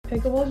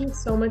Pickleball is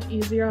just so much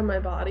easier on my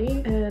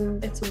body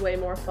and it's way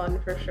more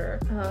fun for sure.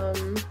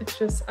 It's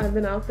just, I've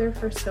been out there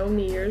for so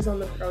many years on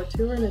the pro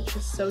tour and it's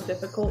just so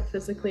difficult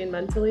physically and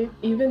mentally.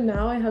 Even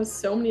now I have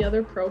so many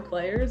other pro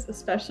players,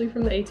 especially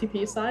from the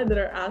ATP side, that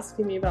are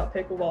asking me about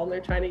pickleball and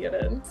they're trying to get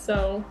in.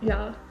 So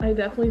yeah, I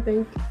definitely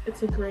think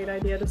it's a great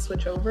idea to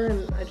switch over,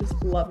 and I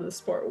just love the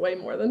sport way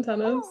more than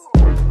tennis.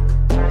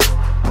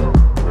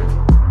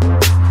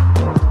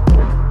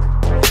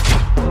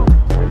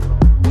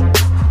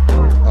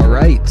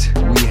 Right,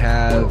 we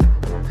have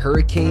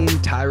Hurricane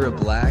Tyra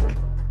Black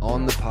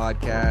on the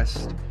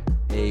podcast,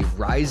 a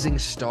rising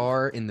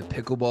star in the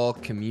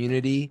pickleball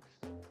community.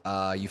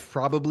 You've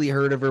probably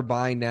heard of her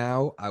by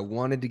now. I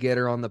wanted to get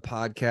her on the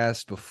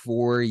podcast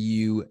before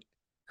you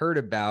heard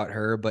about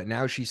her, but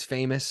now she's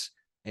famous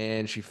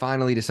and she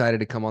finally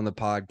decided to come on the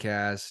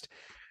podcast.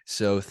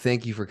 So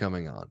thank you for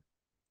coming on.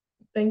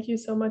 Thank you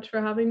so much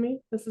for having me.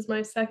 This is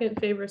my second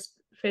favorite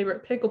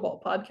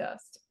pickleball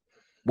podcast.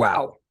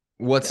 Wow.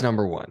 What's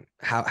number one?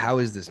 How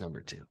is this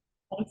number two?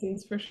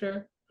 License for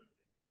sure.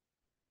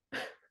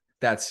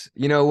 That's,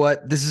 you know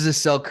what? This is a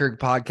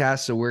Selkirk podcast,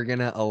 so we're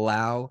gonna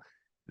allow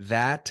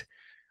that.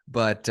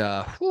 But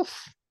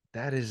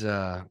that is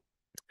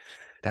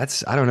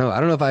that's I don't know. I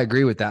don't know if I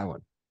agree with that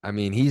one. I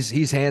mean,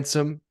 he's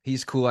handsome,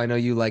 he's cool. I know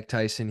you like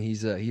Tyson. He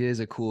is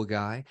a cool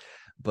guy,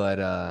 but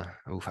I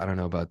don't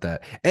know about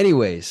that.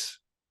 Anyways,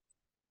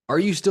 are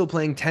you still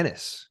playing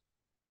tennis?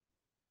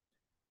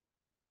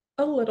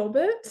 A little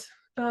bit.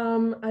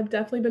 I've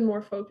definitely been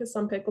more focused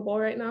on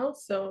pickleball right now,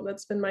 so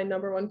that's been my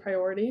number one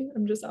priority.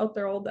 I'm just out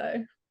there all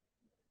day.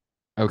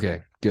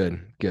 Okay, good.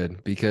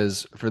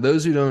 Because for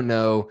those who don't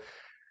know,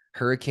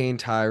 Hurricane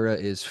Tyra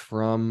is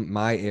from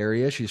my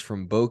area. She's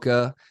from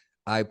Boca.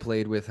 I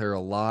played with her a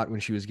lot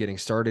when she was getting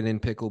started in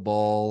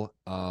pickleball.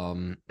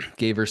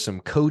 Gave her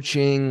some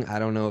coaching. I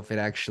don't know if it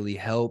actually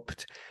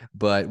helped,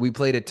 but we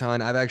played a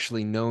ton. I've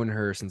actually known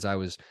her since I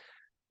was,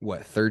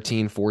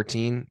 13,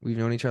 14? We've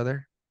known each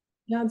other.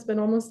 Yeah, it's been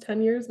almost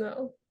 10 years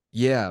now.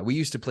 Yeah, we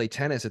used to play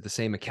tennis at the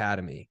same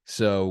academy.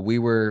 So we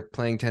were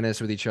playing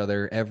tennis with each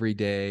other every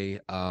day.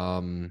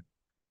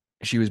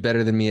 She was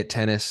better than me at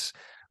tennis,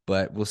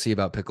 but we'll see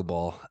about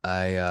pickleball.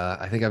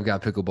 I think I've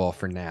got pickleball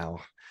for now,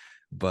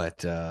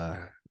 but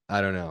I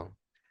don't know.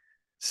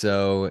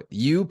 So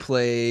you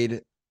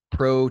played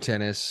pro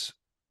tennis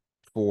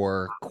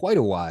for quite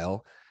a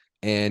while,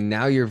 and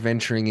now you're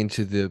venturing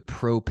into the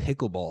pro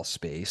pickleball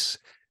space.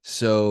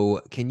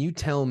 So can you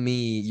tell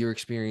me your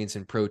experience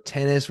in pro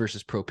tennis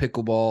versus pro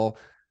pickleball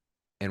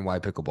and why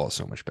pickleball is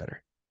so much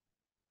better?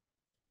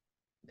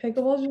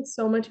 Pickleball is just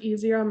so much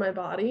easier on my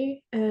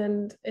body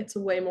and it's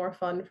way more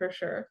fun for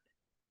sure.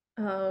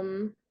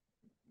 Um,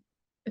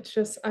 it's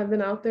just, I've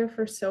been out there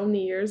for so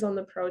many years on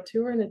the pro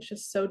tour and it's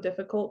just so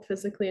difficult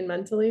physically and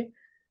mentally.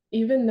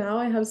 Even now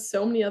I have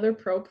so many other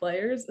pro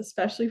players,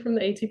 especially from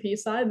the ATP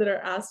side, that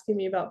are asking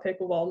me about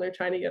pickleball and they're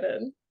trying to get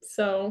in.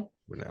 So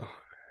No.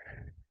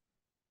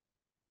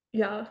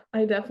 yeah,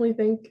 I definitely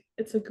think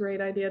it's a great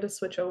idea to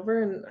switch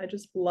over, and I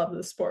just love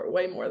the sport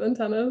way more than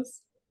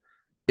tennis.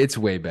 It's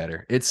way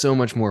better. It's so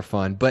much more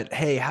fun. But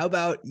hey, how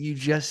about you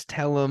just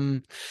tell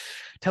them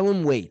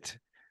wait.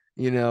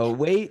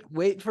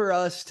 Wait for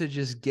us to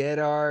just get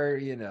our,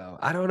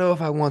 I don't know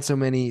if I want so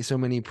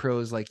many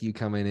pros like you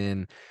coming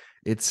in.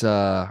 It's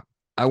I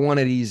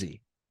want it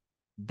easy.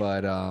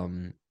 But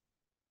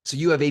so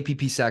you have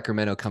APP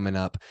Sacramento coming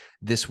up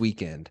this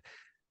weekend.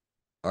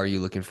 Are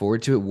you looking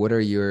forward to it? What are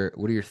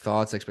your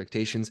thoughts,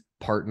 expectations,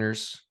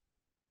 partners?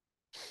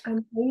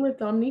 I'm playing with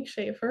Dominique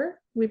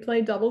Schaefer. We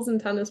played doubles in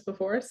tennis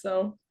before,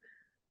 so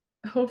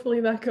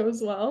hopefully that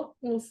goes well.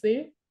 We'll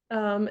see.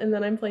 And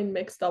then I'm playing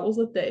mixed doubles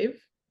with Dave.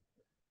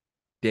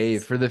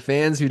 Dave, for the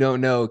fans who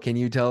don't know, can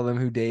you tell them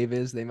who Dave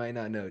is? They might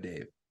not know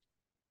Dave.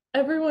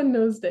 Everyone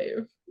knows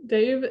Dave.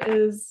 Dave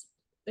is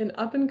an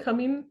up and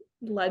coming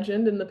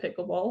legend in the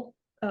pickleball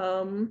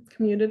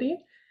community.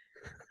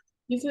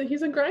 He's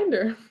a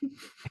grinder.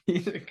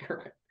 He's a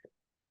correct.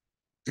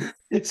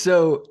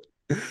 So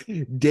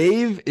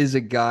Dave is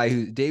a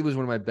guy Dave was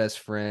one of my best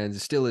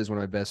friends, still is one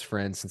of my best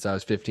friends since I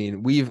was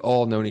 15. We've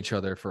all known each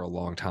other for a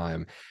long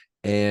time.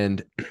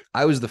 And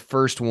I was the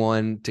first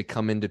one to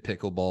come into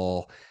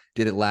pickleball,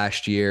 did it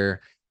last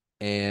year,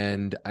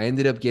 and I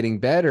ended up getting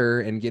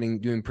better and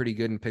doing pretty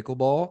good in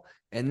pickleball.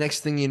 And next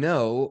thing you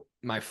know,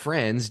 my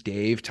friends,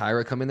 Dave,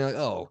 Tyra, come in, they're like,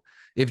 oh,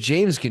 if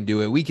James can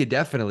do it, we could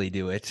definitely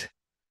do it.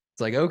 It's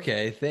like,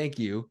 okay, thank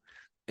you.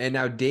 And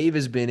now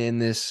Dave's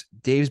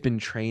been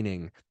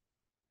training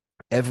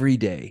every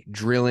day,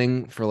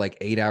 drilling for like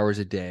 8 hours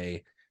a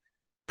day,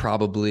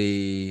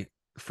 probably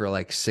for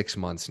like 6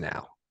 months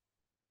now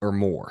or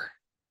more.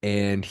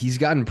 And he's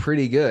gotten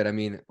pretty good. I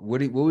mean,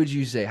 what would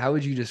you say? How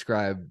would you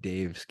describe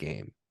Dave's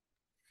game?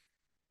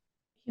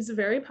 He's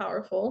very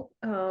powerful.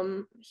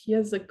 He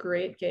has a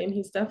great game.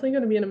 He's definitely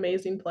going to be an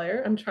amazing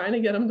player. I'm trying to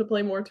get him to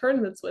play more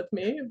tournaments with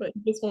me, but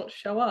he just won't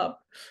show up.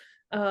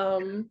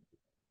 Um,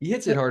 He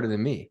hits it but harder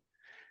than me.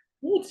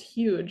 it's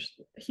huge.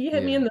 He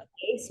hit me Yeah. in the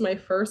face my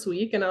first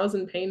week, and I was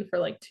in pain for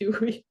like 2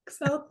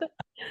 weeks out there.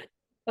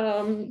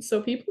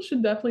 So people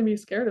should definitely be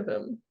scared of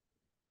him.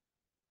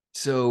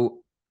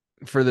 So,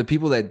 for the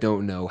people that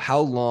don't know, how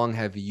long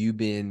have you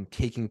been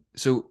taking?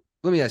 So,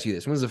 let me ask you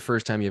this: when was the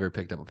first time you ever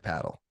picked up a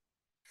paddle?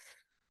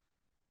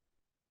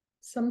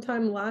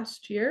 Sometime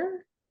last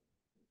year,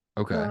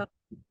 Okay. uh,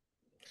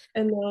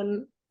 and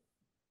then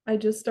I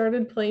just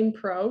started playing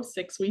pro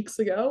 6 weeks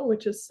ago,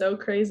 which is so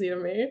crazy to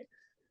me.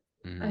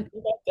 I Mhm.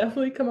 think I've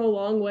definitely come a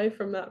long way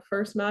from that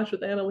first match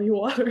with Anna Lee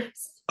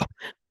Waters.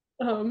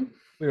 Um,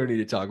 We don't need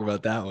to talk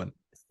about that one.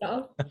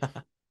 Stuff.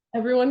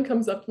 Everyone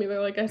comes up to me,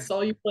 they're like, I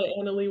saw you play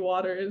Anna Lee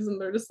Waters, and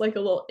they're just like a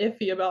little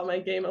iffy about my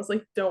game. I was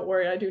like, don't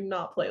worry, I do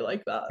not play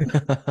like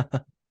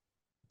that.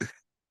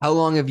 How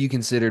long have you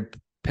considered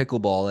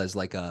pickleball as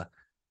like a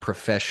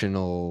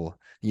professional,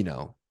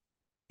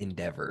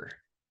 endeavor?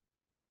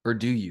 Or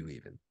do you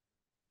even?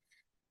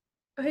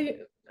 I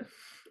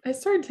I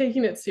started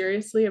taking it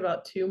seriously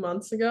about 2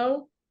 months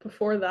ago.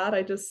 Before that,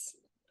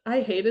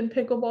 I hated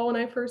pickleball when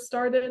I first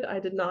started. I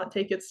did not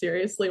take it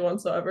seriously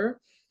whatsoever.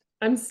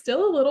 I'm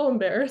still a little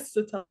embarrassed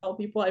to tell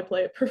people I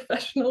play it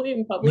professionally in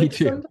Me public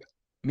too. sometimes,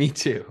 Me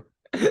too.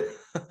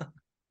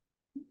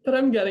 but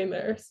I'm getting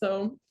there.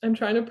 So I'm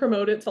trying to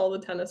promote it to all the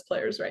tennis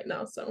players right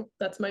now. So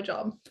that's my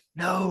job.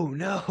 No,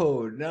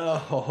 no,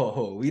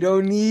 no. We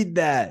don't need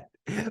that.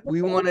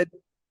 We want to.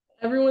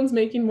 Everyone's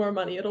making more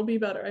money. It'll be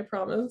better, I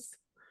promise.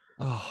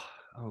 Oh,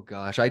 oh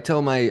gosh. I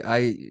tell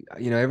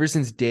ever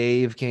since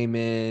Dave came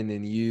in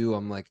and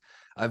I'm like,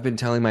 I've been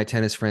telling my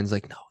tennis friends,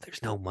 like, no,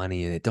 there's no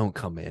money in it. Don't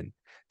come in.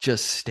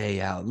 Just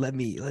stay out. Let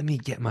me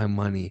get my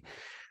money.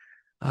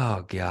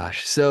 Oh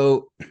gosh.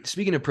 So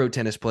speaking of pro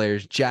tennis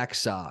players, Jack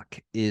Sock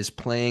is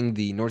playing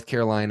the North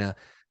Carolina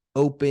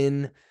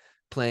Open,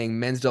 playing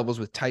men's doubles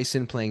with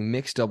Tyson, playing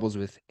mixed doubles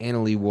with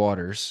Annalie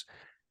Waters,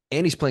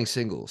 and he's playing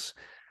singles.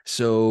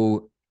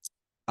 So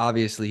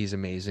obviously he's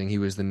amazing. He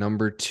was the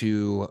number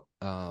two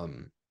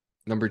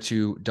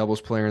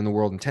doubles player in the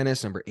world in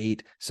tennis, number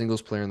 8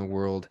 singles player in the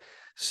world.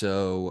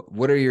 So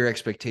what are your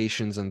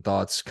expectations and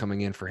thoughts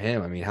coming in for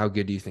him? I mean, how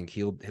good do you think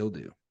he'll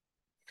do?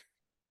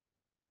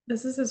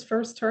 This is his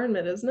first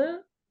tournament, isn't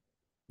it?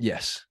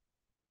 Yes.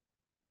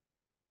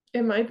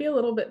 It might be a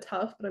little bit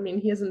tough, but I mean,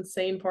 he has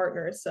insane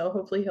partners, so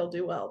hopefully he'll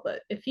do well.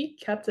 But if he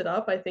kept it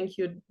up, I think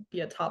he would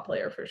be a top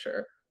player for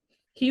sure.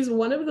 He's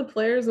one of the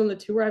players on the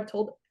tour I've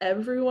told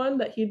everyone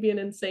that he'd be an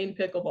insane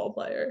pickleball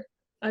player.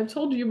 I've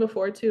told you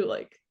before too,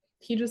 like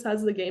he just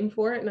has the game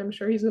for it, and I'm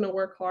sure he's going to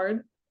work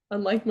hard,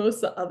 unlike most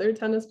of the other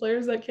tennis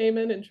players that came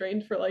in and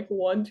trained for like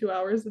 1, 2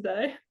 hours a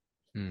day.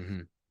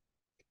 Hmm.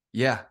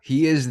 Yeah,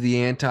 he is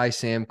the anti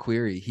Sam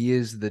Query. He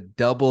is the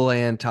double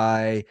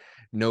anti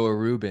Noah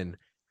Rubin.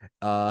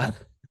 Uh,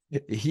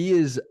 he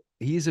is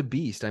he's a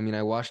beast. I mean,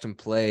 I watched him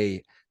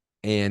play,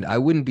 and I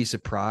wouldn't be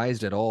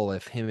surprised at all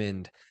if him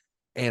and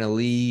Anna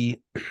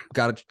Lee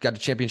got a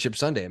championship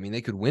Sunday. I mean,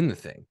 they could win the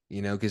thing,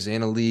 because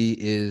Anna Lee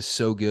is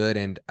so good,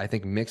 and I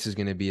think mix is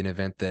going to be an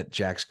event that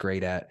Jack's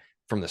great at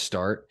from the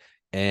start.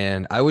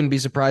 And I wouldn't be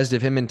surprised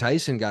if him and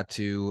Tyson got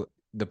to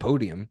the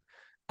podium.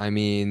 I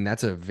mean,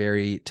 that's a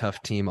very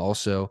tough team.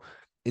 Also,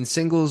 in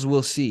singles,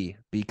 we'll see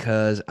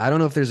because I don't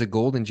know if there's a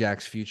gold in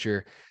Jack's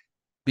future.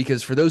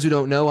 Because for those who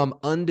don't know, I'm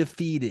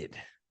undefeated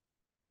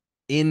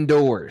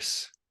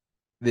indoors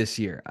this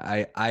year.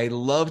 I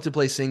love to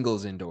play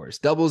singles indoors.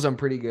 Doubles, I'm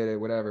pretty good at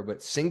whatever,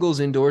 but singles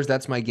indoors,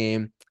 that's my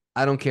game.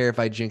 I don't care if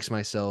I jinx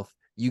myself.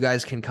 You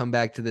guys can come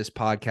back to this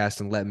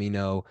podcast and let me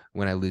know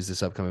when I lose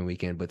this upcoming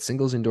weekend. But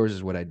singles indoors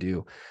is what I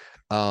do.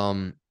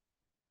 Um,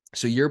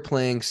 so you're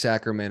playing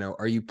Sacramento.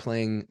 Are you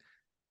playing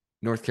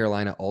North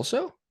Carolina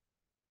also?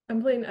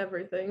 I'm playing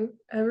everything,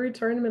 every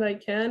tournament I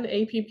can,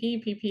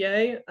 APP,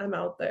 PPA, I'm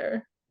out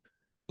there.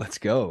 Let's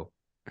go.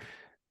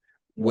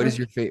 What is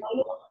North your favorite?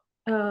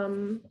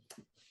 Carolina,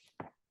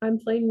 I'm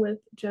playing with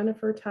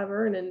Jennifer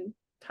Tavern and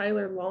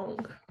Tyler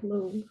Long.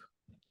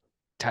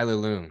 Tyler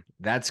Loong.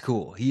 That's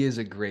cool. He is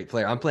a great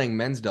player. I'm playing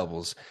men's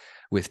doubles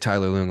with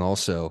Tyler Loong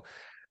also.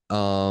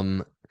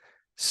 Um,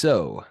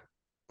 so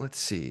let's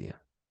see.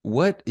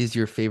 What is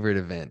your favorite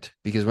event?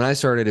 Because when I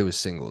started, it was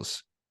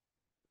singles.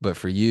 But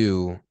for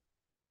you,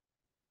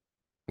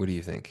 what do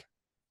you think?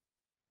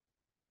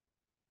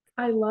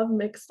 I love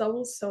mixed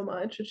doubles so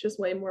much. It's just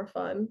way more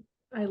fun.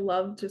 I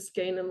love just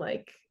gaining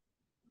like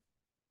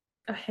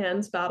a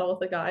hands battle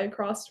with a guy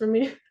across from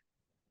me.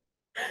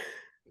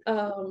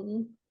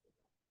 Um,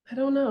 I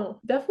don't know.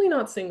 Definitely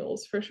not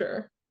singles for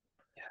sure.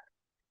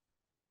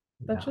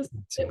 That's No, just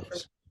not it for me.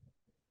 singles.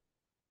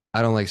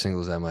 I don't like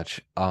singles that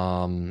much.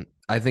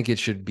 I think it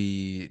should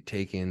be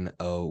taken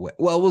away.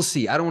 Well, we'll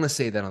see. I don't want to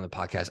say that on the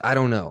podcast. I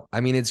don't know.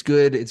 I mean, it's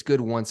good. It's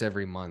good once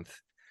every month,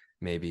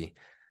 maybe.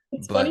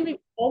 It's funny But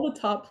because all the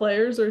top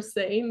players are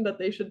saying that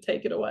they should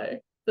take it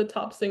away. The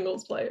top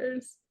singles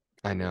players.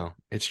 I know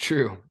it's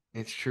true.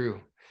 It's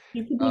true.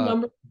 You could be Uh,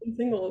 number one in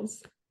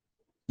singles.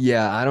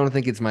 yeah, I don't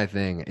think it's my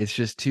thing. It's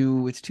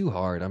too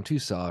hard. I'm too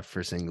soft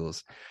for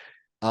singles.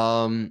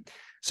 Um,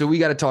 so we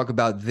got to talk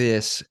about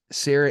this.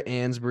 Sarah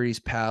Ansbury's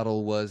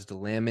paddle was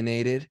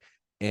delaminated,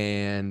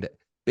 and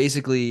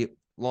basically,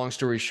 long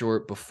story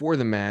short, before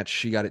the match,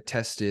 she got it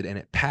tested and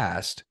it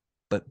passed,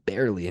 but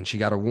barely, and she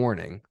got a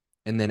warning.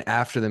 And then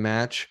after the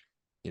match,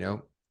 you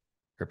know,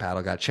 her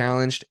paddle got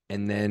challenged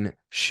and then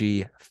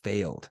she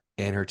failed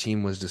and her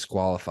team was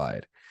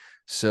disqualified.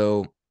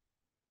 So,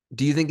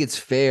 do you think it's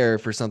fair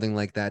for something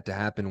like that to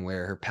happen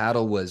where her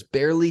paddle was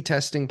barely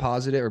testing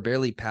positive or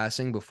barely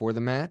passing before the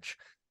match?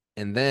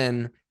 And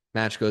then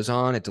match goes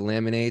on, it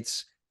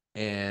delaminates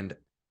and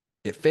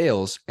it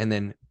fails. And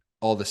then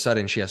all of a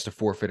sudden she has to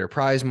forfeit her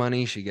prize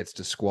money. She gets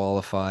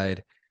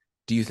disqualified.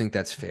 Do you think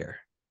that's fair?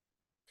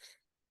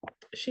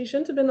 She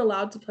shouldn't have been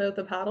allowed to play with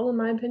the paddle, in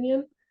my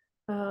opinion.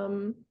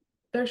 Um,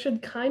 there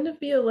should kind of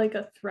be like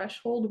a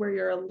threshold where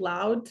you're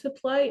allowed to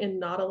play and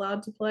not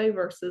allowed to play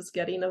versus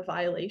getting a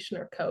violation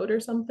or code or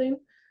something.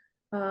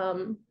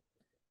 Um,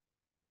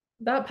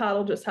 that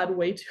paddle just had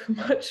way too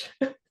much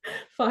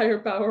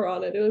firepower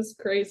on it. It was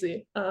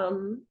crazy.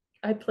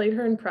 I played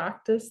her in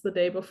practice the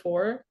day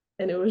before,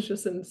 and it was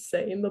just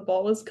insane. The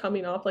ball was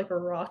coming off like a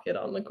rocket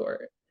on the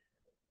court.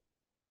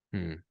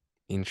 Hmm.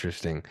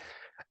 Interesting.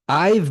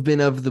 I've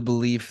been of the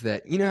belief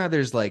that, how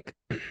there's like,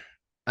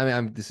 I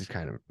mean, this is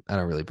kind of, I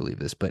don't really believe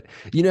this, but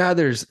you know how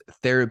there's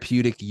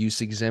therapeutic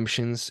use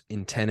exemptions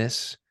in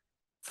tennis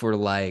for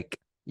like,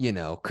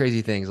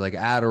 crazy things like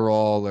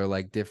Adderall or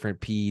like different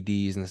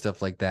PEDs and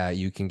stuff like that.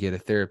 You can get a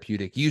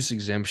therapeutic use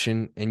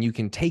exemption and you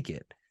can take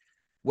it.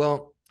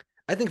 Well,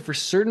 I think for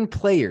certain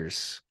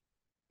players,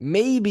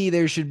 maybe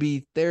there should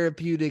be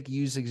therapeutic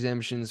use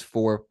exemptions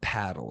for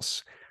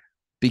paddles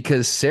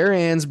because Sarah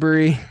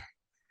Ansbury,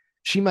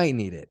 she might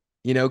need it.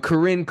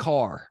 Corinne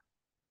Carr,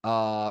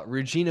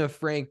 Regina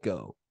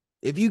Franco.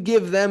 If you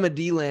give them a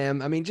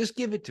D-Lam, I mean, just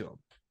give it to them,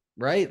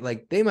 right?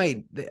 Like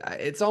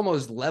it's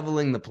almost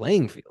leveling the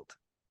playing field.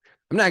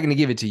 I'm not going to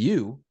give it to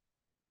you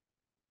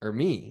or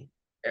me.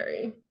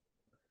 Scary.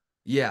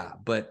 Yeah,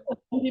 but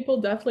Some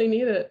people definitely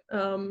need it. I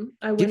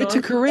give went it to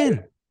on.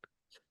 Corinne.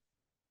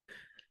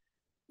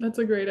 That's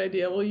a great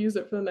idea. We'll use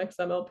it for the next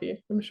MLP.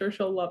 I'm sure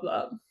she'll love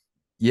that.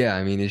 Yeah,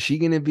 I mean, is she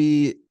going to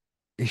be,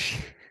 is she,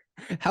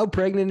 how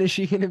pregnant is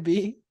she going to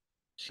be?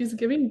 She's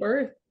giving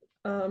birth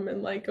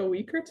in like a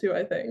week or two,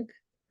 I think.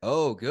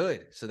 Oh,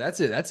 good. So that's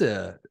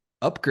a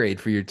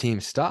upgrade for your team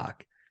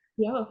stock.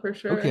 Yeah, for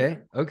sure. Okay.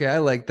 Okay, I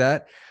like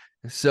that.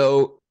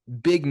 So,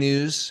 big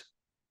news.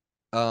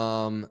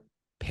 Um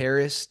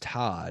Paris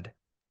Todd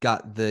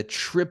got the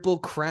triple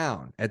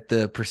crown at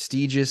the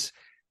prestigious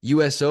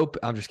US Open.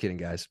 I'm just kidding,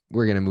 guys.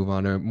 We're going to move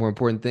on to more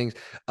important things.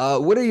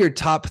 What are your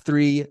top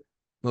 3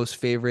 most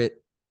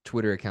favorite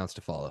Twitter accounts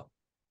to follow?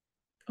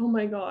 Oh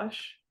my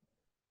gosh.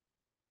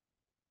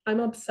 I'm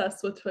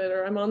obsessed with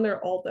Twitter. I'm on there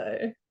all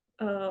day.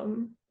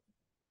 Um,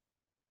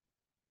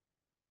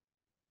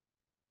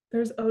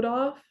 there's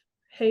Odolph,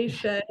 Hey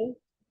Shay.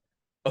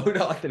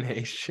 Odolph and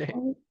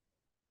Hayshay.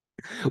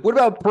 What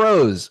about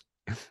pros?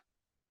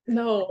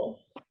 No,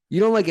 You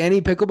don't like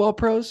any pickleball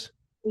pros?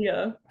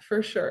 Leah,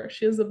 for sure.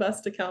 She has the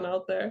best account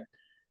out there.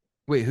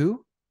 Wait,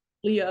 who?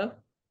 Leah,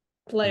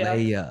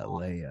 Leia.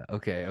 Leia.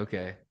 Okay,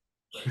 okay.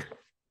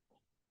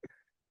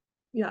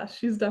 Yeah,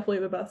 she's definitely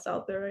the best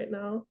out there right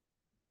now.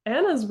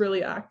 Anna's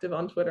really active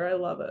on Twitter. I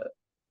love it.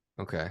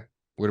 Okay.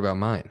 What about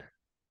mine?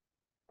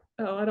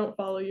 Oh, I don't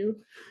follow you.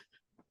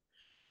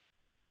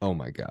 Oh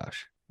my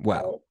gosh.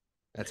 Wow. Oh.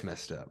 That's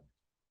messed up.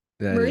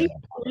 That is.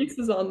 Maurice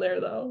is on there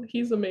though.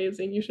 He's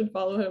amazing. You should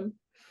follow him.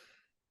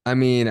 I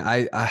mean,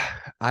 I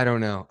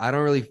don't know. I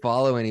don't really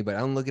follow anybody.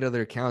 I don't look at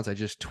other accounts. I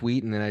just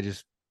tweet and then I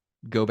just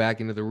go back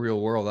into the real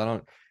world. I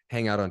don't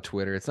hang out on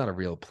Twitter. It's not a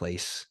real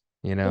place,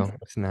 you It's know?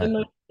 It's a not.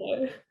 nice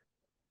day.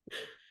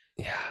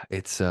 Yeah,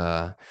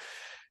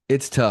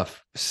 it's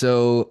tough.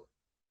 So,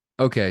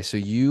 okay, so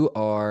you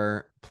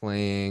are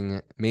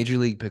playing Major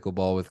League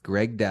Pickleball with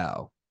Greg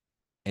Dow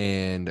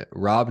and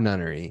Rob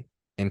Nunnery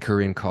and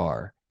Corinne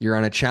Carr. You're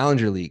on a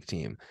Challenger League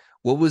team.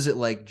 What was it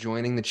like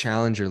joining the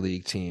Challenger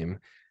League team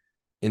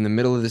in the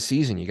middle of the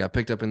season? You got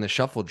picked up in the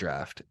shuffle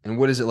draft. And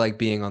what is it like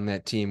being on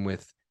that team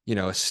with,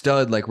 a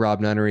stud like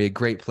Rob Nunnery, a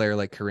great player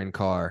like Corinne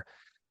Carr,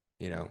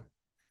 you know,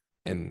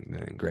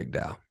 and Greg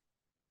Dow?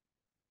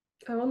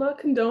 I will not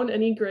condone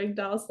any Greg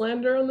Dow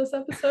slander on this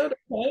episode.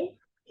 Okay.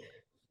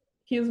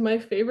 He is my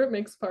favorite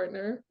mix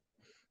partner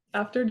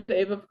after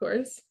Dave, of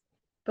course.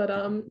 But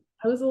I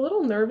was a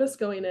little nervous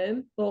going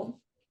in. Well,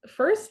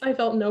 first I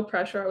felt no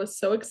pressure. I was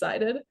so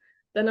excited.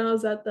 Then I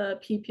was at the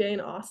PPA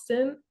in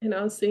Austin and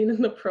I was sitting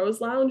in the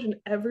pros lounge and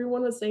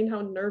everyone was saying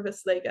how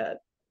nervous they get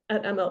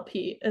at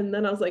MLP. And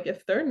then I was like,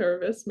 if they're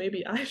nervous,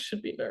 maybe I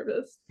should be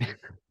nervous.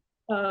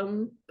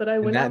 But I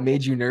And went that out,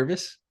 made you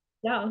nervous?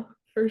 yeah,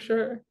 for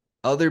sure.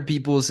 Other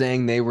people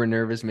saying they were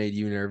nervous made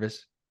you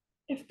nervous?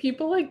 If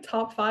people like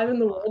top five in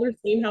the world are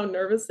seeing how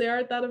nervous they are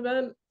at that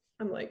event,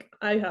 I'm like,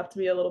 I have to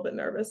be a little bit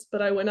nervous.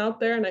 But I went out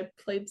there and I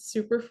played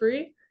super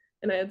free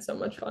and I had so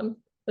much fun.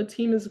 The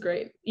team is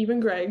great. Even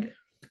Greg.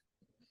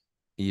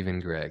 Even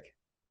Greg.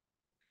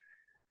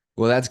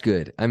 Well, that's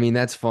good. I mean,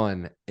 that's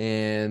fun.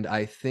 And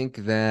I think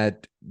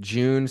that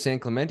June San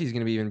Clemente is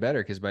going to be even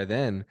better because by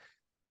then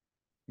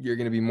you're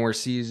going to be more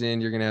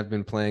seasoned. You're going to have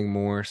been playing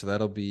more. So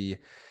that'll be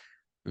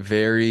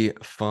Very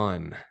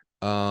fun.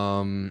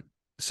 Um,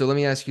 so let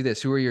me ask you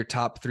this: who are your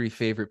top three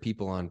favorite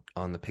people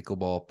on the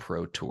Pickleball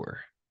Pro Tour?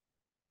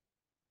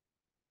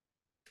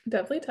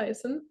 Definitely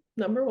Tyson,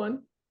 number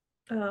one.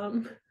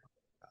 Um,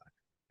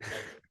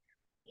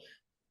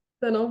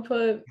 then I'll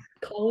put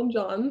Colin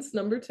Johns,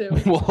 number two.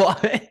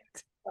 What?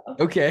 Uh,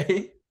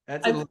 Okay,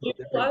 that's a I little played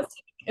him different. last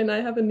week and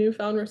I have a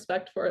newfound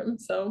respect for him,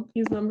 so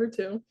he's number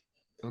two.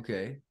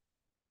 Okay.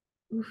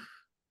 Oof,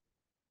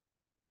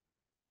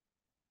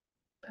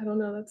 I don't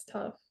know, that's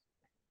tough.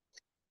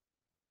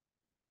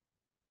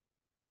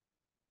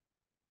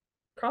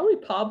 Probably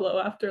Pablo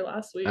after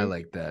last I week.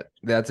 like that.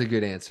 That's a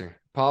good answer.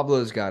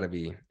 Pablo's got to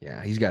be,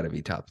 yeah, he's got to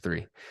be top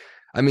three.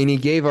 I mean, he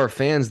gave our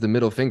fans the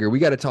middle finger. We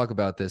got to talk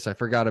about this. I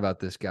forgot about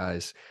this,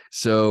 guys.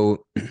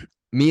 So,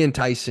 me and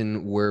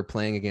Tyson were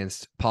playing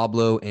against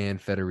Pablo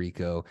and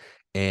Federico,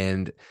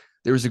 and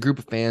there was a group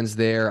of fans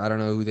there. I don't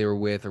know who they were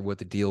with or what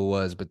the deal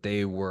was, but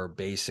they were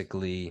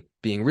basically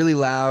being really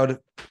loud,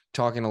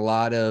 talking a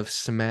lot of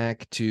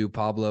smack to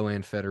Pablo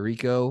and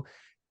Federico.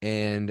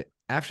 And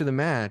after the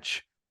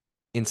match,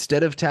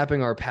 instead of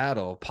tapping our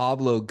paddle,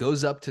 Pablo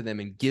goes up to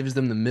them and gives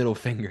them the middle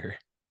finger.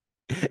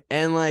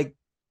 And like,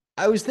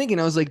 I was thinking,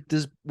 I was like,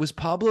 was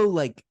Pablo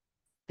like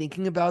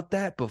thinking about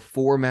that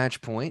before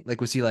match point?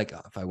 Like, was he like,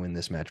 oh, if I win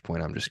this match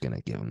point, I'm just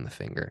gonna give him the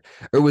finger?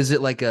 Or was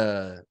it like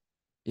did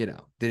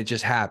it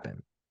just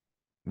happen?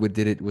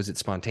 Was it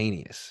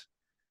spontaneous?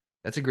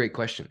 That's a great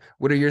question.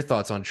 What are your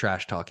thoughts on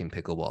trash talking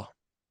pickleball?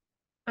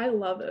 I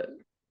love it.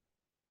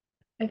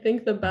 I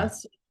think the Uh,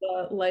 best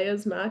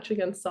Leia's match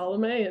against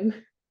Salome and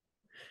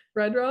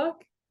Red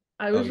Rock.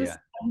 I Oh was yeah. just,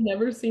 I've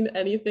never seen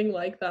anything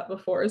like that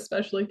before,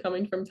 especially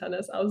coming from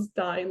tennis. I was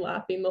dying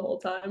laughing the whole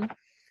time.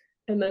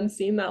 And then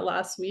seeing that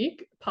last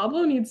week,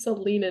 Pablo needs to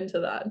lean into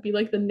that, be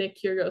like the Nick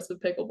Kyrgios of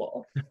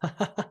pickleball.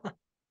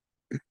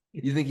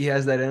 You think he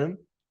has that in him?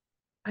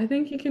 I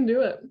think he can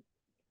do it.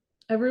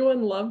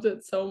 Everyone loved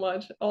it so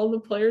much. All the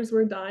players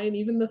were dying,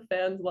 even the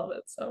fans love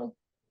it. So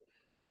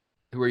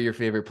Who are your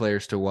favorite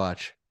players to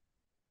watch?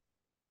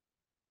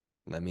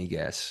 Let me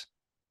guess.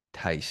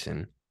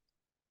 Tyson.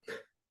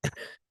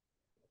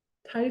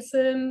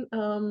 Tyson,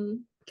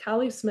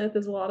 Callie Smith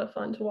is a lot of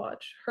fun to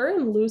watch. Her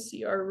and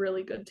Lucy are a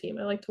really good team.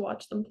 I like to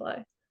watch them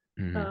play.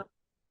 Mhm. Uh,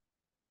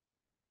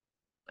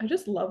 I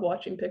just love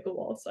watching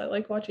pickleball, so I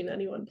like watching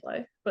anyone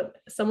play. But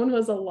someone who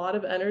has a lot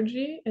of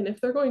energy, and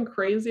if they're going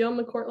crazy on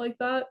the court like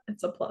that,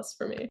 it's a plus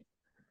for me.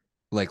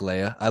 Like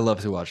Leia. I love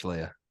to watch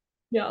Leia.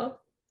 Yeah.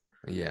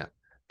 Yeah,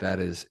 that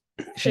is,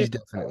 she's Favorite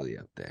player. definitely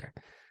up there.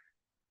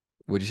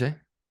 What'd you say?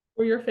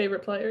 Who are your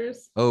favorite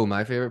players? Oh,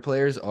 my favorite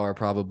players are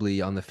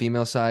probably on the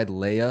female side,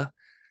 Leia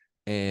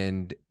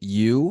and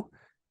you.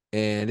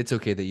 And it's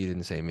okay that you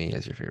didn't say me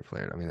as your favorite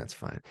player. I mean, that's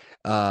fine.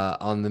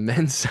 On the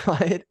men's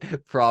side,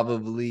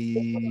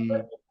 probably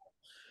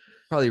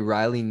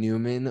Riley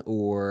Newman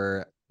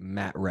or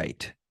Matt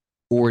Wright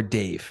or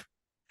Dave.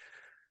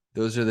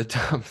 Those are the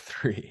top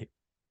three,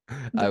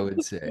 I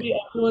would say. Be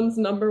everyone's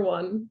number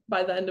one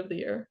by the end of the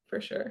year for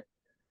sure.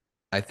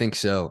 I think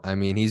so. I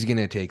mean, he's going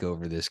to take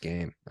over this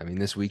game. I mean,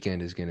 this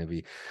weekend is going to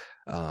be,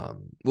 well,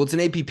 it's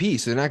an APP,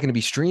 so they're not going to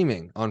be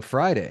streaming on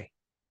Friday.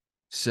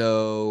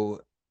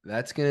 So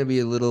that's going to be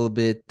a little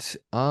bit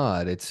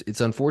odd.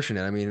 It's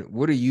unfortunate. I mean,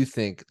 what do you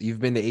think? You've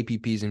been to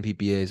APPs and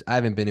PPAs. I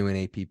haven't been to an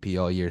APP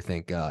all year,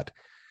 thank God.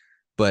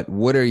 But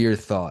what are your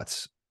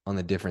thoughts on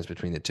the difference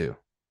between the two?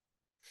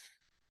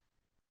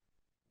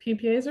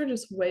 PPAs are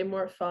just way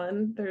more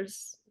fun.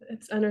 It's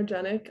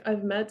energetic.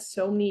 I've met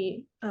so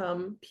many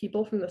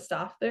people from the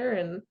staff there,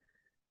 and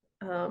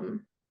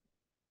um,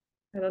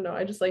 I don't know.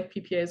 I just like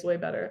PPAs way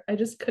better. I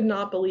just could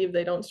not believe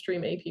they don't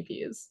stream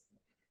APPs.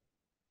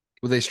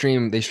 Well, they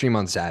stream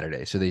on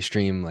Saturday, so they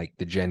stream like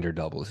the gender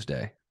doubles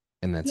day,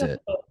 and that's Yeah, it.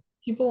 but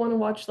people want to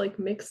watch like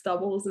mixed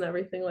doubles and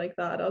everything like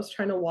that. I was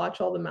trying to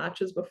watch all the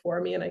matches before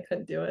me and I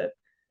couldn't do it.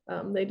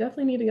 They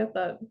definitely need to get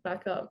that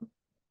back up.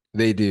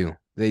 They do.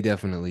 They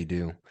definitely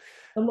do.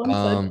 Someone said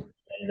Um,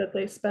 that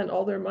they spent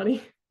all their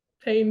money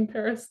paying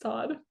Paris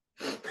Todd.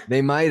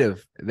 they might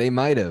have. They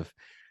might have.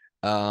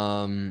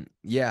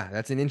 Yeah,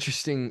 that's an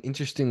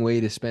interesting way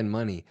to spend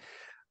money.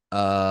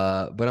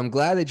 But I'm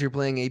glad that you're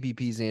playing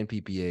APPs and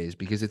PPAs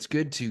because it's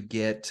good to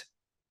get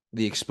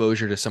the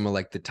exposure to some of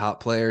like the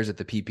top players at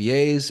the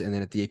PPAs, and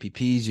then at the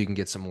APPs you can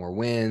get some more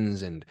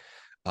wins and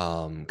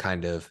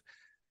kind of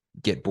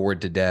get bored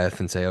to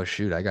death and say, oh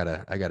shoot, I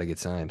gotta get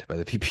signed by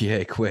the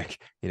PPA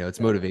quick. It's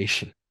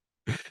motivation.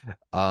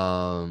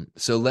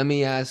 So let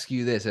me ask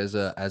you this as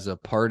a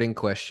parting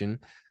question,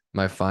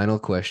 my final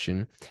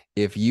question.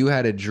 If you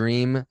had a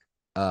dream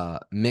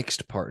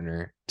mixed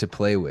partner to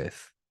play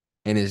with,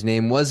 and his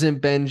name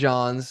wasn't Ben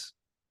Johns,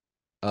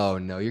 oh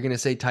no, you're gonna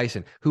say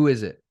Tyson. Who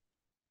is it?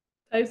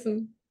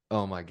 Tyson.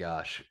 Oh my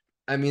gosh.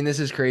 I mean, this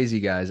is crazy,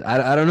 guys.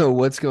 I don't know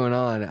what's going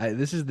on.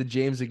 This is the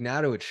James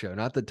Ignatowich show,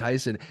 not the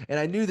Tyson. And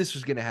I knew this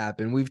was going to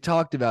happen. We've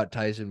talked about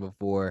Tyson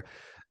before.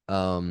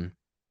 Um,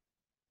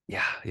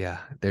 yeah, yeah.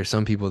 There's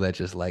some people that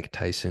just like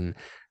Tyson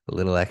a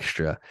little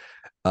extra.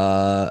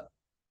 Uh,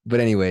 But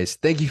anyways,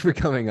 thank you for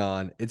coming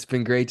on. It's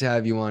been great to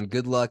have you on.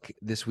 Good luck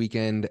this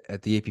weekend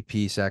at the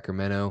APP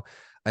Sacramento.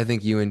 I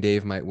think you and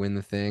Dave might win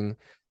the thing,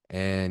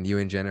 and you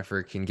and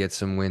Jennifer can get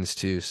some wins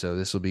too. So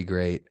this will be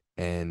great.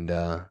 And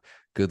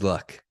good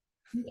luck.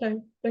 Okay,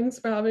 thanks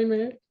for having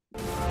me.